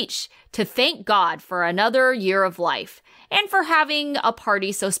a speech to thank God for another year of life and for having a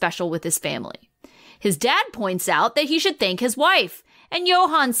party so special with his family. His dad points out that he should thank his wife, and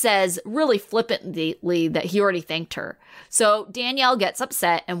Yohan says really flippantly that he already thanked her. So Danielle gets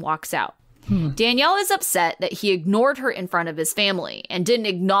upset and walks out. Danielle is upset that he ignored her in front of his family and didn't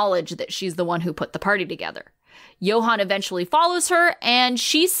acknowledge that she's the one who put the party together. Yohan eventually follows her, and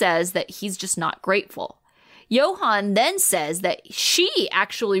she says that he's just not grateful. Yohan then says that she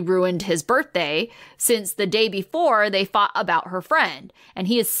actually ruined his birthday since the day before they fought about her friend, and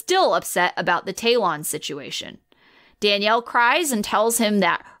he is still upset about the Talon situation. Danielle cries and tells him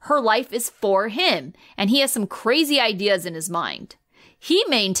that her life is for him, and he has some crazy ideas in his mind. he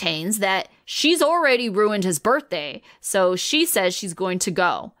maintains that she's already ruined his birthday, so she says she's going to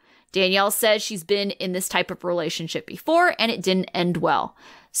go. Danielle says she's been in this type of relationship before and it didn't end well.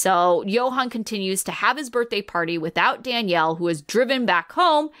 So Yohan continues to have his birthday party without Danielle, who is driven back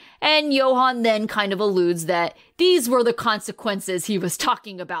home, and Yohan then kind of alludes that these were the consequences he was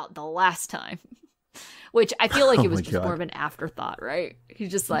talking about the last time. Which I feel like it was just more of an afterthought, right?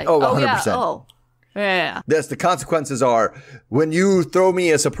 He's just like, oh yeah, yeah. Yes, the consequences are when you throw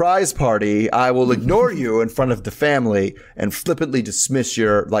me a surprise party, I will ignore you in front of the family and flippantly dismiss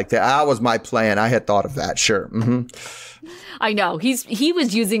your, like, that was my plan. I had thought of that. Sure. Mm-hmm. I know. He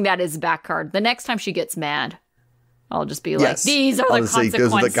was using that as a back card. The next time she gets mad, I'll just be like, these are the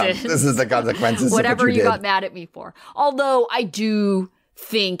consequences. This is the consequences. Whatever you got mad at me for. Although I do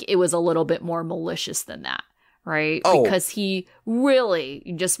think it was a little bit more malicious than that. Right? Oh. Because he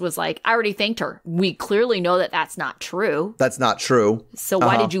really just was like, I already thanked her. We clearly know that that's not true. That's not true. So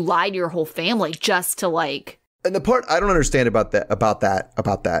why did you lie to your whole family just to like... And the part I don't understand about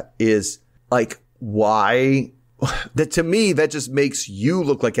that is like, why... That to me, that just makes you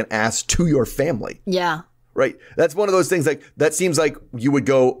look like an ass to your family. Yeah. Right. That's one of those things like that seems like you would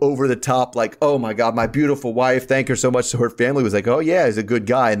go over the top like, oh my God, my beautiful wife. Thank her so much. So her family was like, oh yeah, he's a good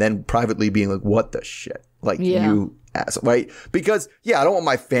guy. And then privately being like, what the shit? Like you asshole. Right. Because I don't want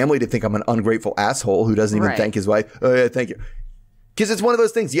my family to think I'm an ungrateful asshole who doesn't even thank his wife. Oh yeah, thank you. Because it's one of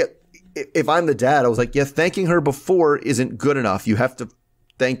those things. Yeah. If I'm the dad, I was like, thanking her before isn't good enough. You have to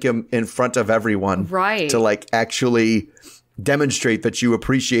thank him in front of everyone. Right. To like actually demonstrate that you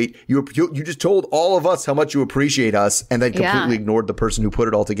appreciate you just told all of us how much you appreciate us and then completely ignored the person who put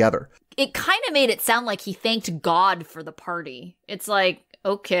it all together. It kind of made it sound like he thanked God for the party. It's like,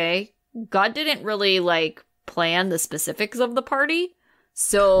 okay, God didn't really like plan the specifics of the party.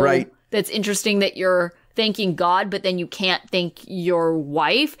 So that's interesting that you're thanking God, but then you can't thank your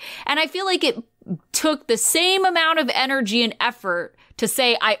wife. And I feel like it took the same amount of energy and effort to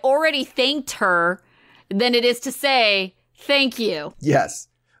say, I already thanked her, than it is to say, thank you. Yes.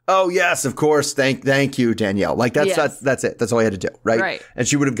 Oh, yes, of course. Thank you, Danielle. Like, that's it. That's all I had to do, right? Right. And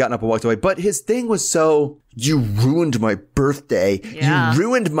she would have gotten up and walked away. But his thing was you ruined my birthday. Yeah. You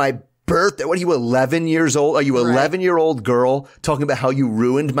ruined my birthday. What are you, 11 years old? Are you an 11-year-old girl talking about how you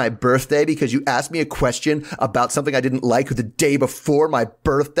ruined my birthday because you asked me a question about something I didn't like the day before my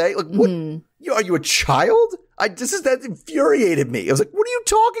birthday? Like, what? Are you a child? That infuriated me. I was like, what are you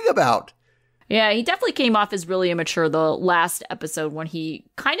talking about? Yeah, he definitely came off as really immature the last episode when he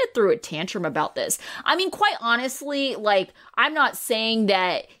kind of threw a tantrum about this. I mean, quite honestly, like, I'm not saying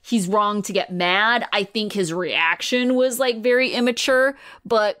that he's wrong to get mad. I think his reaction was, like, very immature.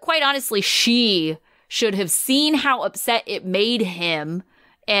 But quite honestly, she should have seen how upset it made him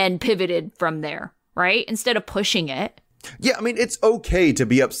and pivoted from there, right? Instead of pushing it. Yeah, I mean, it's okay to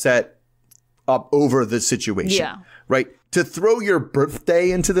be upset over the situation. Yeah. Right? To throw your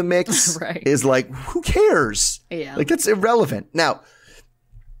birthday into the mix is like, who cares? Yeah. Like, that's irrelevant. Now,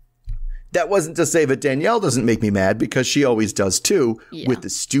 that wasn't to say that Danielle doesn't make me mad because she always does too with the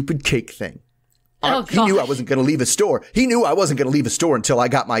stupid cake thing. He knew I wasn't going to leave a store. He knew I wasn't going to leave a store until I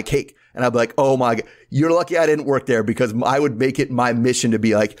got my cake. And I'd be like, oh my God, you're lucky I didn't work there because I would make it my mission to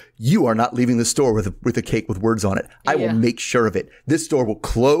be like, you are not leaving the store with a cake with words on it. I will make sure of it. This store will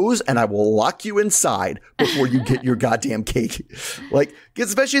close and I will lock you inside before you get your goddamn cake. Like,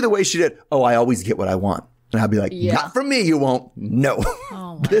 especially the way she did. Oh, I always get what I want. And I'd be like, not from me, you won't. No.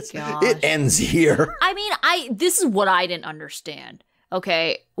 Oh my gosh. It ends here. I mean, this is what I didn't understand.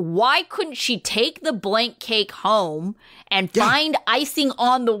 Okay, why couldn't she take the blank cake home and find icing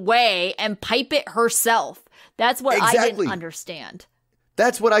on the way and pipe it herself? That's what I didn't understand.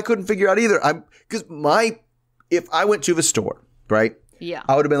 That's what I couldn't figure out either. Because if I went to the store, right? Yeah.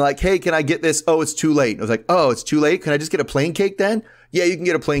 I would have been like, hey, can I get this? Oh, it's too late. I was like, oh, it's too late. Can I just get a plain cake then? Yeah, you can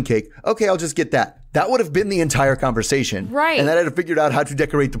get a plain cake. Okay, I'll just get that. That would have been the entire conversation. Right. And then I'd have figured out how to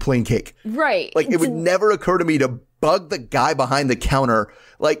decorate the plain cake. Right. Like, it would never occur to me to bug the guy behind the counter.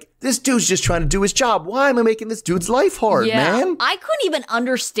 Like, this dude's just trying to do his job. Why am I making this dude's life hard, man? I couldn't even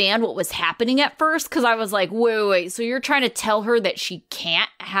understand what was happening at first because I was like, wait. So you're trying to tell her that she can't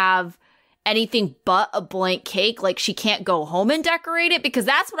have anything but a blank cake? Like, she can't go home and decorate it? Because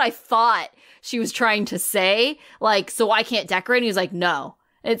that's what I thought she was trying to say. Like, so I can't decorate? And he was like, no.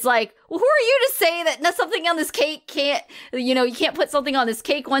 It's like, well, who are you to say that something on this cake can't, you can't put something on this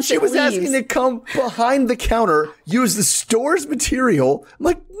cake once it leaves? She was asking to come behind the counter, use the store's material. I'm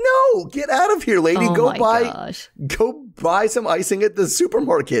like, no, get out of here, lady. Go buy some icing at the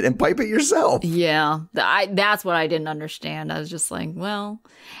supermarket and pipe it yourself. Yeah, that's what I didn't understand. I was just like, well,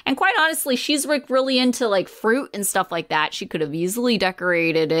 and quite honestly, she's like really into like fruit and stuff like that. She could have easily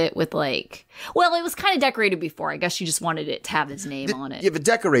decorated it with like, well, it was kind of decorated before. I guess she just wanted it to have his name on it. Yeah, the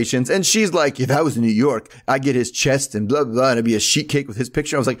decorations. And she's like, if I was in New York, I'd get his chest and blah, blah, blah, and it'd be a sheet cake with his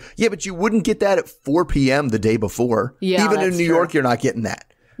picture. I was like, yeah, but you wouldn't get that at 4 p.m. the day before. Yeah, even in New York, you're not getting that.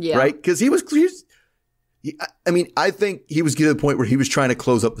 Yeah. Right? Because I think he was getting to the point where he was trying to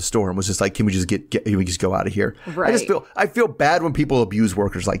close up the store and was just like, can we just go out of here? Right. I feel bad when people abuse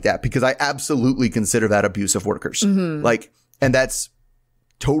workers like that, because I absolutely consider that abuse of workers. Mm-hmm. Like, and that's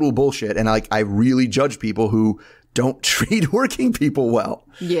total bullshit. And I really judge people who don't treat working people well.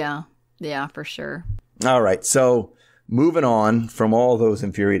 Yeah. Yeah, for sure. All right. So moving on from all those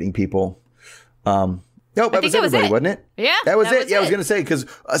infuriating people. Nope, that was everybody, wasn't it? Yeah. That was it. Yeah, I was going to say, because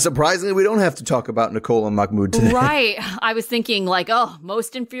surprisingly, we don't have to talk about Nicole and Mahmoud today. Right. I was thinking like, oh,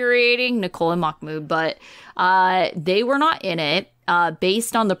 most infuriating, Nicole and Mahmoud, but they were not in it.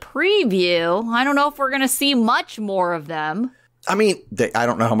 Based on the preview, I don't know if we're going to see much more of them. I mean, I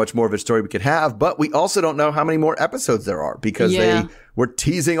don't know how much more of a story we could have, but we also don't know how many more episodes there are, because they were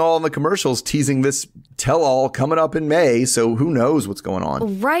teasing all in the commercials, teasing this tell-all coming up in May. So who knows what's going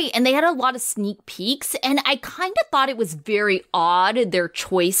on? Right. And they had a lot of sneak peeks. And I kind of thought it was very odd, their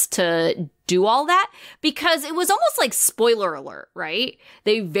choice to do all that, because it was almost like spoiler alert, right?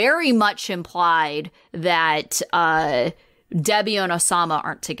 They very much implied that Debbie and Osama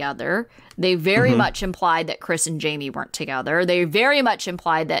aren't together. They very much implied that Kris and Jeymi weren't together. They very much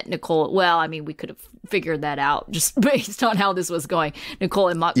implied that Nicole, well, I mean, we could have figured that out just based on how this was going. Nicole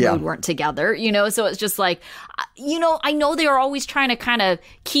and Mahmoud weren't together, so it's just like, I know they are always trying to kind of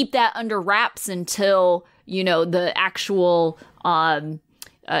keep that under wraps until, the actual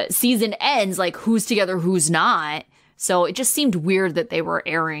season ends, like who's together, who's not. So it just seemed weird that they were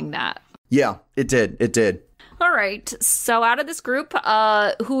airing that. Yeah, it did. It did. All right. So out of this group,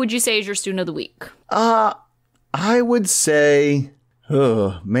 who would you say is your student of the week? I would say,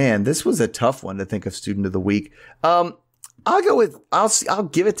 oh man, this was a tough one to think of student of the week. I'll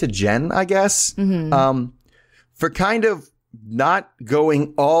give it to Jen, I guess. Mm-hmm. For kind of not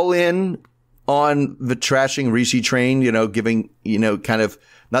going all in on the trashing Rishi train, giving, kind of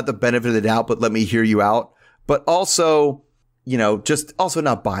not the benefit of the doubt, but let me hear you out. But also, just also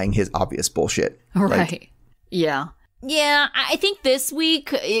not buying his obvious bullshit. Right. Yeah. Yeah, I think this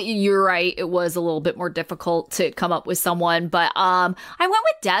week, you're right, it was a little bit more difficult to come up with someone, but I went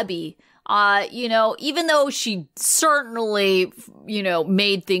with Debbie. Even though she certainly,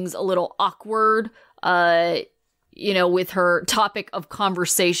 made things a little awkward, with her topic of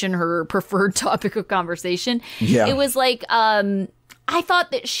conversation, her preferred topic of conversation. Yeah. It was like, I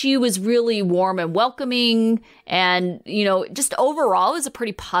thought that she was really warm and welcoming, and, just overall it was a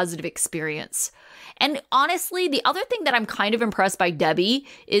pretty positive experience. And honestly, the other thing that I'm kind of impressed by Debbie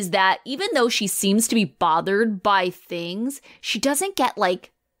is that even though she seems to be bothered by things, she doesn't get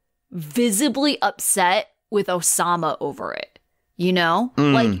like visibly upset with Osama over it.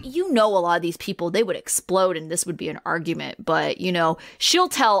 Like, a lot of these people, they would explode and this would be an argument. But, she'll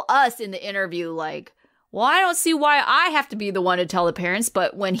tell us in the interview, like, well, I don't see why I have to be the one to tell the parents.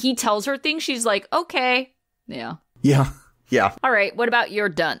 But when he tells her things, she's like, okay. Yeah. Yeah. Yeah. All right. What about your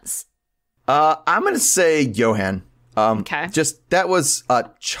dunce? I'm going to say Yohan. Okay. Just, that was a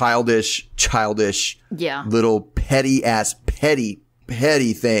childish, little petty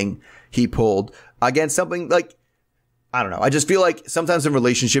thing he pulled against something like, I don't know. I just feel like sometimes in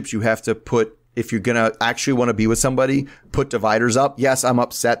relationships you have to put, if you're going to actually want to be with somebody, put dividers up. Yes, I'm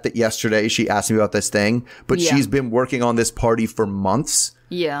upset that yesterday she asked me about this thing, but she's been working on this party for months.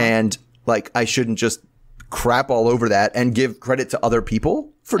 Yeah. And like, I shouldn't just crap all over that and give credit to other people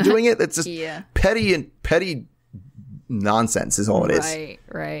for doing it. It's just petty nonsense is all it is.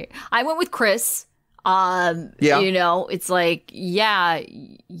 Right. I went with Kris. It's like,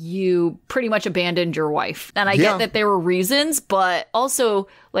 you pretty much abandoned your wife. And I get that there were reasons, but also,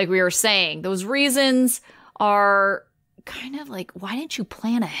 like we were saying, those reasons are kind of like, why didn't you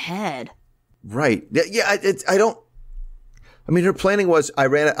plan ahead? Right. Yeah. Her planning was, she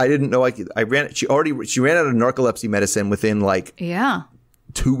ran out of narcolepsy medicine within like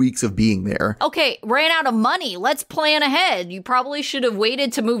 2 weeks of being there. Okay, ran out of money. Let's plan ahead. You probably should have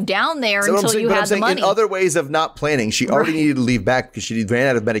waited to move down there until you had the money. In other ways of not planning, she already needed to leave back because she ran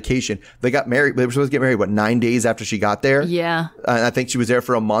out of medication. They got married. They were supposed to get married, 9 days after she got there? Yeah. And I think she was there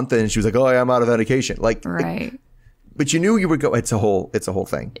for a month, and she was like, "Oh, I'm out of medication." Right. But you knew you would go. It's a whole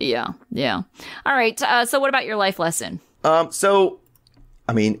thing. Yeah. All right. So what about your life lesson? I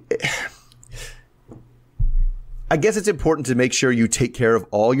guess it's important to make sure you take care of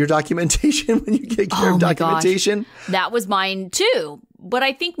all your documentation when you take care of documentation. Gosh. That was mine too. But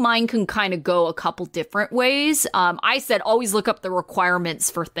I think mine can kind of go a couple different ways. I said always look up the requirements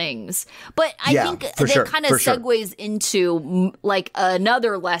for things. But I think that kind of segues into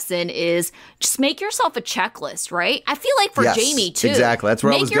another lesson is just make yourself a checklist, right? I feel like for Jeymi too. Exactly. That's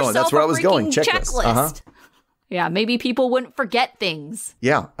where I was going. That's where I was going. Checklist. Uh-huh. Yeah, maybe people wouldn't forget things.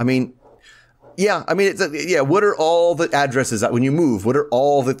 Yeah. What are all the addresses when you move? What are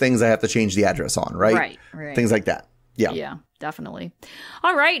all the things I have to change the address on, right? Right. Things like that. Yeah. Yeah, definitely.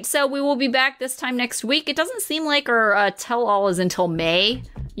 All right. So we will be back this time next week. It doesn't seem like our tell-all is until May,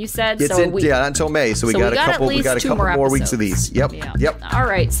 you said. Not until May. So we got a couple more weeks of these. Yep. Yeah. Yep. All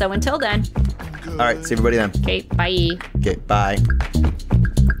right. So until then. All right. See everybody then. Okay. Bye. Okay. Bye.